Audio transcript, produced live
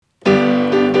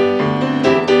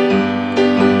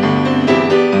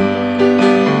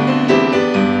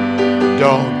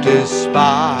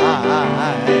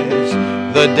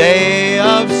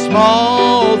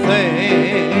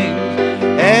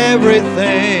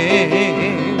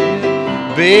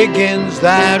begins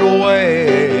that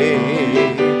way.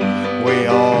 We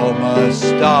all must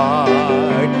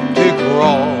start to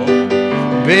crawl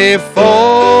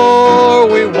before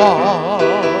we walk.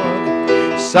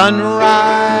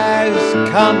 Sunrise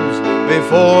comes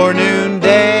before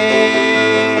noonday.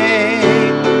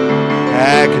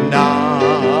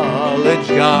 Acknowledge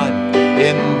God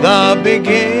in the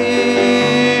beginning.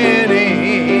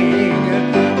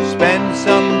 Spend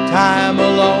some time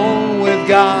alone with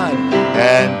God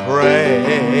and pray.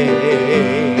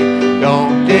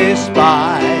 Don't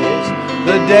despise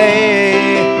the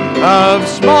day of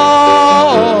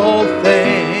small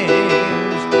things.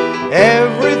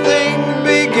 Everything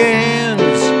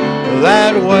begins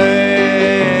that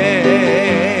way.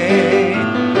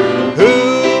 Who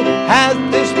hath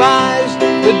despised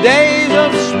the days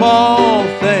of small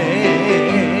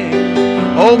things?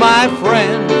 Oh, my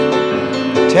friend,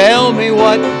 tell me,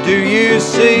 what do you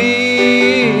see?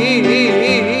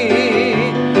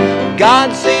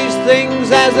 God sees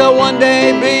things as they'll one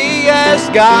day be. Yes,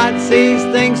 God sees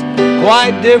things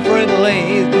quite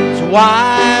differently. That's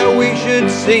why we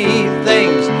should see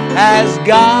things as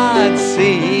God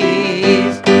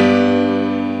sees.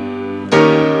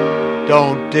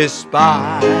 Don't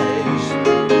despise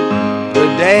the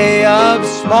day of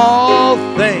small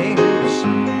things.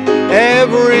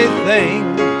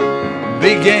 Everything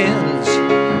begins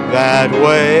that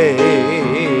way.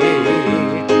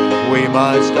 We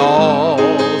must all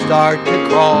start to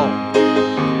crawl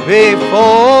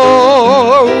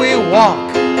before we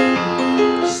walk.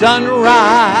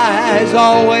 Sunrise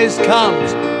always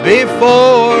comes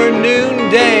before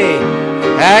noonday.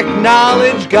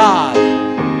 Acknowledge God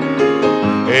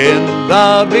in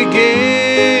the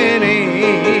beginning.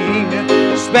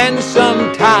 Spend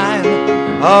some time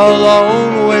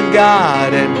alone with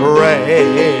God and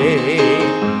pray.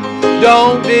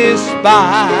 Don't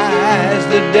despise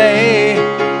the day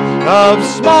of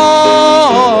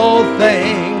small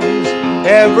things.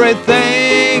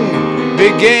 Everything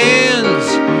begins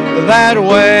that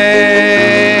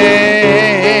way.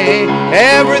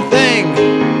 Everything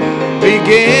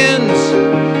begins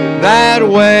that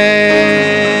way.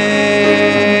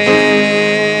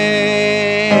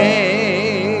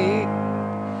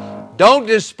 Don't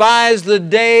despise the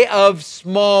day of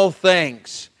small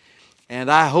things.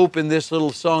 And I hope in this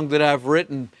little song that I've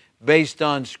written based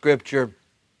on Scripture,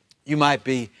 you might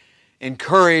be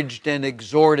encouraged and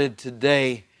exhorted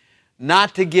today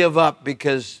not to give up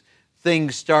because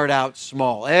things start out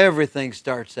small. Everything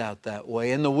starts out that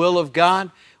way. In the will of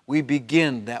God, we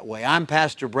begin that way. I'm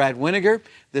Pastor Brad Winiger.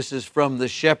 This is From the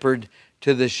Shepherd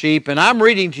to the Sheep. And I'm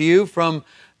reading to you from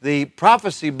the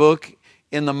prophecy book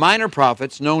in the Minor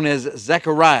Prophets known as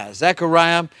Zechariah.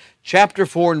 Zechariah chapter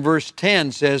 4 and verse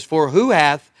 10 says, "For who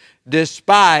hath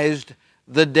despised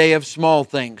the day of small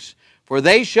things? For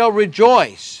they shall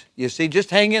rejoice." You see, just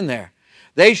hang in there.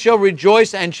 "They shall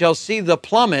rejoice and shall see the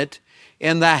plummet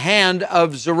in the hand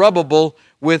of Zerubbabel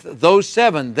with those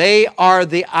 7. They are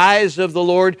the eyes of the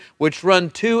Lord which run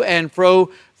to and fro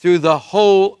through the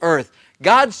whole earth."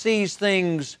 God sees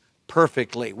things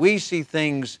perfectly. We see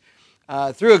things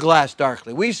through a glass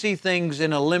darkly. We see things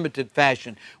in a limited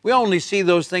fashion. We only see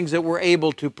those things that we're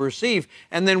able to perceive,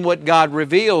 and then what God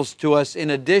reveals to us in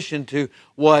addition to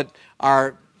what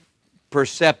our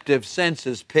perceptive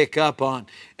senses pick up on.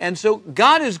 And so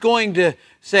God is going to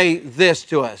say this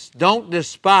to us: don't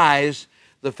despise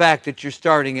the fact that you're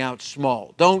starting out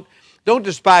small. Don't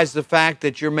despise the fact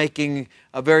that you're making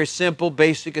a very simple,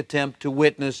 basic attempt to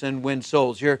witness and win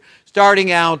souls. You're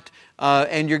starting out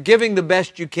and you're giving the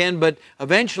best you can, but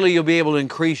eventually you'll be able to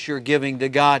increase your giving to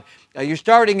God. You're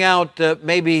starting out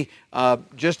maybe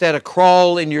just at a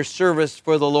crawl in your service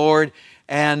for the Lord,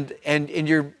 and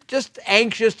you're just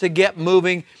anxious to get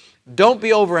moving. Don't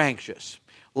be over anxious.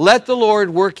 Let the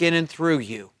Lord work in and through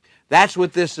you. That's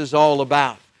what this is all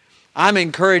about. I'm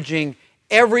encouraging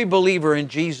every believer in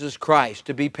Jesus Christ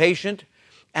to be patient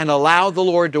and allow the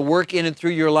Lord to work in and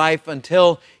through your life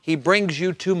until He brings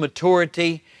you to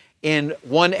maturity in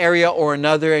one area or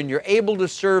another, and you're able to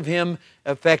serve Him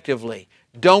effectively.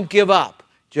 Don't give up.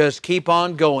 Just keep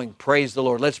on going. Praise the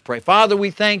Lord. Let's pray. Father, we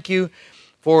thank You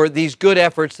for these good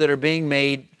efforts that are being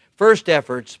made, first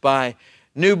efforts by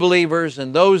new believers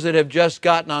and those that have just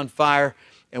gotten on fire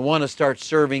and want to start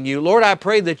serving You. Lord, I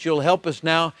pray that You'll help us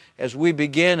now as we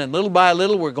begin, and little by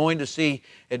little we're going to see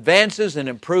advances and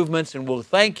improvements, and we'll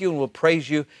thank You and we'll praise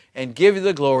You and give You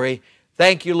the glory.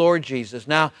 Thank You, Lord Jesus.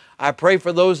 Now, I pray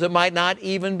for those that might not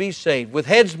even be saved. With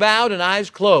heads bowed and eyes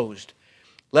closed,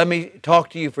 let me talk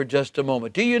to you for just a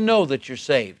moment. Do you know that you're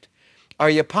saved? Are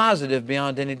you positive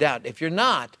beyond any doubt? If you're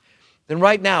not, then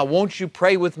right now, won't you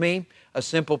pray with me a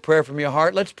simple prayer from your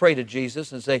heart? Let's pray to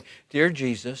Jesus and say, Dear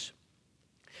Jesus,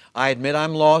 I admit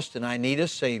I'm lost and I need a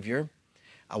Savior.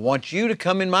 I want you to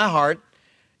come in my heart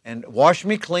and wash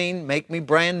me clean, make me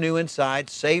brand new inside,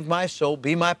 save my soul,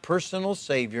 be my personal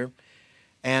Savior,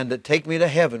 and take me to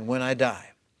heaven when I die.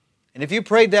 And if you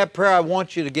prayed that prayer, I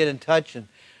want you to get in touch and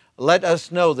let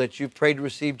us know that you've prayed to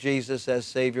receive Jesus as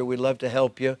Savior. We'd love to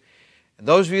help you. And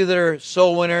those of you that are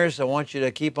soul winners, I want you to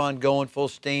keep on going full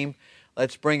steam.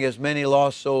 Let's bring as many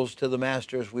lost souls to the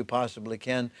Master as we possibly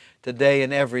can today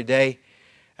and every day.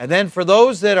 And then for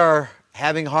those that are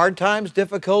having hard times,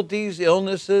 difficulties,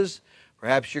 illnesses,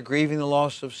 perhaps you're grieving the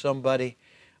loss of somebody,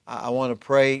 I want to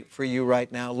pray for you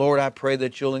right now. Lord, I pray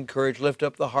that you'll encourage, lift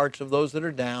up the hearts of those that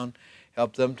are down,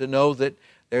 help them to know that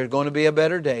there's going to be a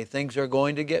better day. Things are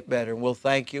going to get better. And we'll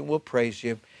thank you and we'll praise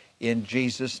you in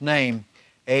Jesus' name.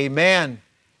 Amen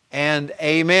and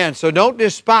amen. So don't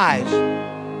despise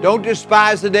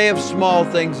the day of small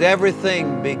things.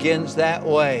 Everything begins that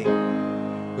way.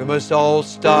 We must all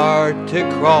start to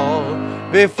crawl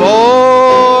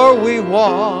before we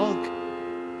walk.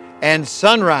 And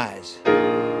sunrise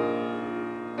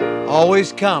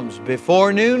always comes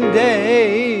before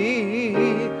noonday.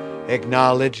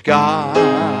 Acknowledge God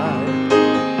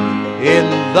in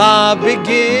the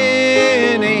beginning.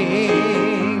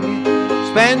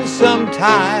 Spend some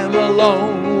time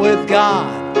alone with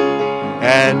God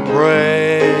and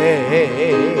pray.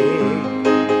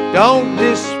 Don't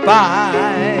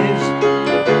despise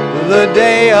the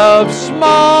day of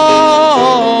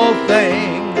small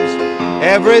things.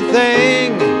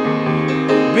 Everything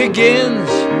begins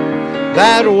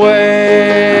that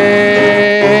way.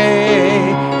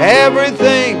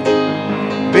 Everything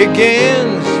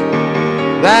begins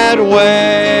that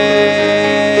way.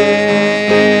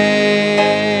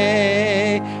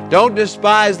 Don't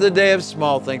despise the day of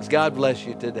small things. God bless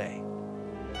you today.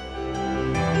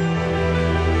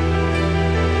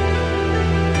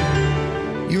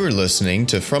 You are listening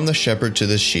to From the Shepherd to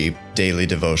the Sheep Daily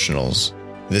Devotionals.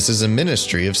 This is a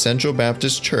ministry of Central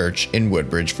Baptist Church in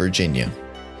Woodbridge, Virginia.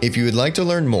 If you would like to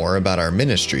learn more about our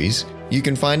ministries, you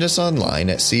can find us online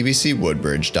at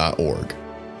cbcwoodbridge.org.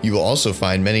 You will also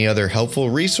find many other helpful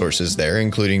resources there,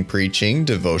 including preaching,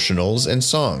 devotionals, and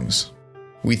songs.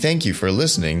 We thank you for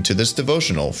listening to this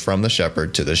devotional From the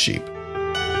Shepherd to the Sheep.